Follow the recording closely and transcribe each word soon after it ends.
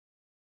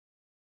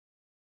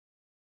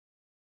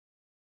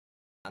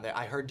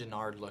I heard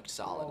Denard looked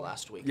solid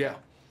last week. Yeah,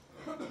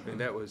 and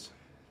that was...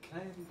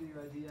 Can I have you do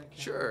your ID?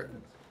 Sure.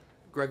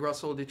 Greg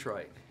Russell,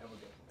 Detroit.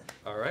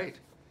 All right.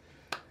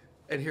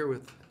 And here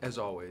with, as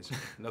always,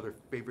 another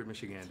favorite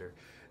Michigander.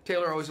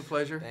 Taylor, always a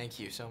pleasure. Thank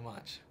you so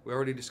much. We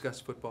already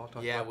discussed football.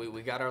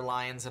 We got our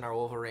Lions and our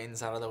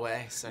Wolverines out of the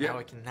way, so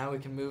yep. now we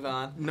can move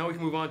on. Now we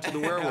can move on to the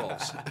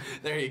Werewolves.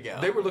 There you go.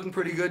 They were looking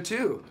pretty good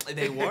too.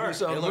 They were.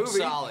 They looked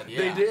solid. Yeah.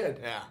 They did.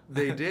 Yeah.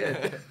 They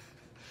did.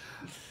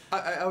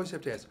 I always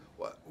have to ask,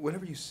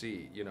 whenever you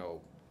see,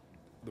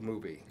 the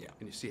movie, yeah.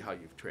 and you see how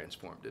you've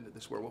transformed into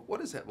this werewolf, what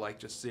is that like?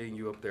 Just seeing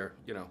you up there,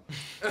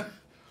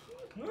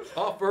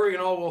 all furry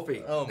and all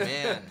wolfy. Oh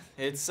man,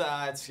 it's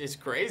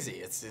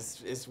crazy.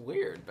 It's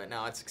weird, but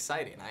no, it's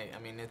exciting. I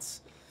mean,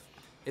 it's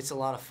a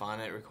lot of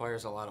fun. It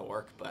requires a lot of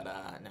work, but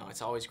no,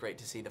 it's always great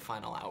to see the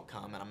final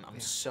outcome, and I'm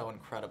so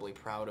incredibly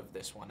proud of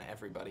this one.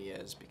 Everybody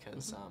is,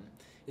 because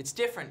it's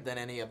different than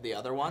any of the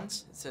other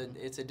ones.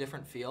 It's a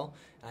different feel,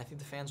 and I think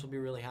the fans will be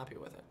really happy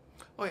with it.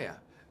 Oh yeah.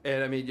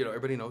 And I mean,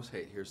 everybody knows,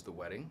 hey, here's the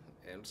wedding,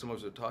 and some of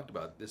us have talked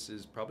about this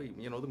is probably,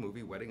 the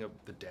movie wedding of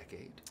the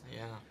decade.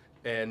 Yeah.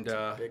 And it's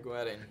a big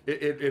wedding.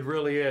 It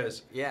really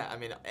is. Yeah, I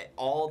mean,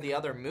 all the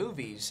other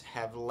movies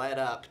have led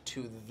up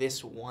to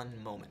this one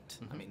moment.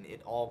 I mean,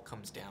 it all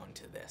comes down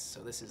to this.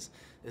 So this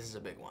is a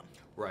big one.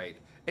 Right.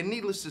 And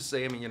needless to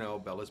say, I mean,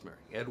 Bella's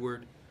marrying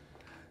Edward.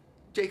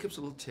 Jacob's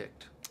a little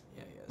ticked.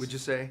 Yeah, he is. Would you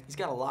say? He's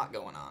got a lot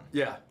going on.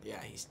 Yeah.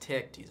 Yeah, he's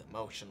ticked. He's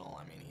emotional.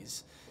 I mean,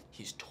 he's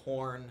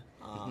torn.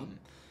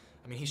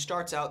 I mean, he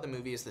starts out the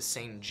movie as the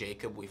same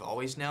Jacob we've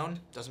always known.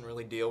 Doesn't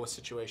really deal with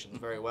situations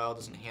very well.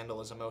 Doesn't handle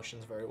his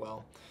emotions very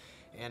well.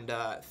 And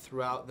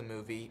throughout the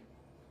movie,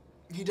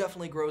 he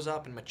definitely grows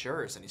up and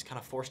matures, and he's kind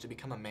of forced to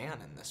become a man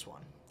in this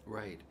one.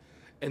 Right.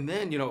 And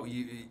then,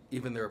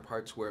 even there are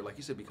parts where, like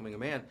you said, becoming a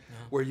man,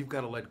 where you've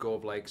got to let go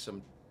of, like,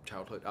 some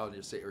childhood, I'll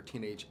just say, or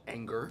teenage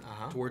anger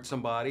towards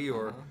somebody,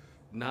 or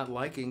not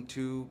liking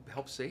to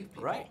help save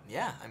people. Right,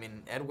 yeah. I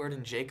mean, Edward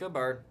and Jacob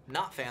are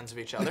not fans of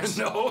each other.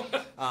 No.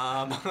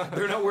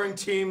 They're not wearing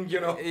team,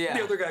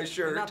 the other guy's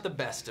shirt. They're not the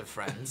best of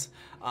friends.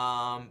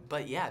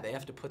 But yeah, they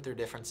have to put their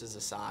differences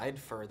aside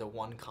for the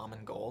one common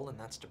goal, and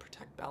that's to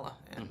protect Bella.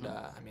 And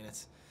I mean,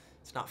 it's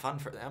not fun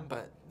for them,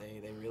 but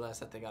they realize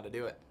that they got to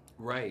do it.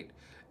 Right.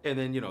 And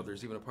then,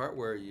 there's even a part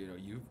where,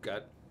 you've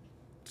got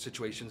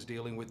situations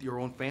dealing with your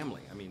own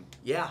family. I mean,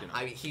 yeah,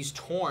 I mean, he's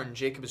torn.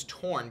 Jacob is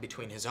torn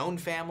between his own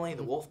family,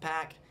 the wolf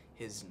pack,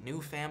 his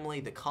new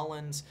family, the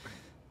Cullens,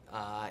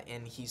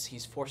 and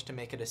he's forced to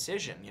make a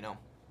decision.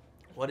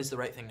 What is the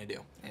right thing to do?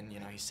 And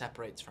he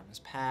separates from his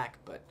pack,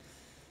 but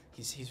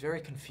he's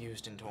very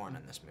confused and torn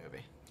in this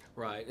movie.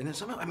 Right, and then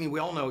somehow, I mean, we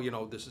all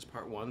know, this is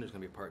part one. There's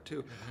going to be a part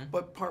two,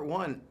 but part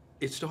one,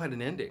 it still had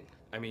an ending.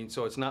 I mean,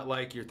 so it's not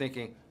like you're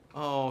thinking,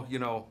 oh,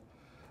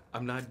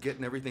 I'm not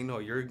getting everything. No,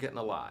 you're getting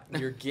a lot.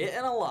 You're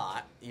getting a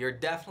lot. You're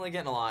definitely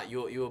getting a lot.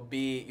 You'll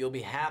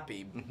be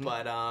happy.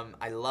 But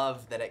I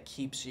love that it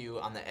keeps you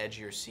on the edge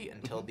of your seat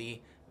until the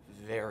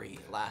very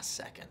last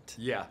second.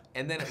 Yeah.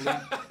 And then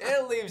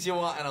it leaves you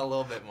wanting a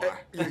little bit more.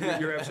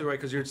 You're absolutely right,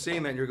 because you're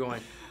seeing that and you're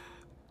going,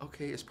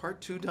 okay, is part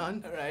two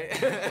done? Right.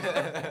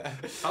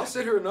 I'll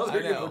sit here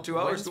another 2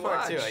 hours to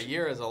watch. Part two? A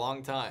year is a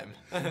long time.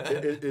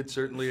 It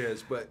certainly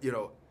is, but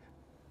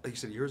like you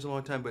said, a year is a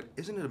long time, but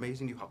isn't it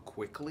amazing how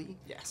quickly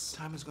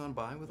time has gone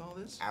by with all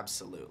this?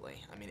 Absolutely.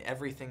 I mean,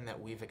 everything that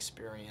we've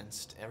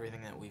experienced,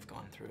 everything that we've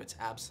gone through, it's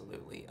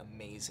absolutely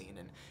amazing.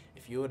 And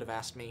if you would have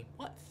asked me,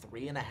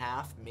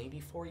 3.5, maybe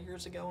 4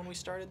 years ago when we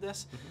started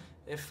this,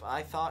 if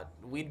I thought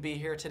we'd be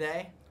here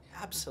today,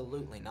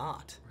 absolutely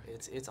not.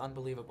 Right. It's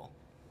unbelievable.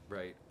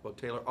 Right. Well,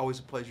 Taylor, always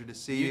a pleasure to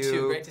see you. You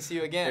too. Great to see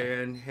you again.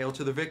 And hail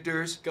to the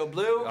victors. Go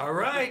Blue. All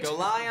right. Go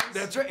Lions.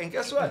 That's right. And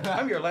guess what?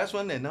 I'm your last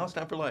one, and now it's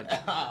time for lunch.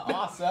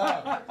 Awesome.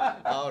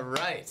 All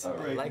right. All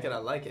right. I like it. I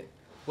like it.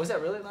 Was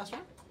that really the last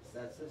one?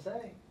 That's to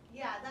say.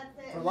 Yeah, that's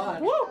it. For lunch.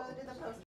 Go to the post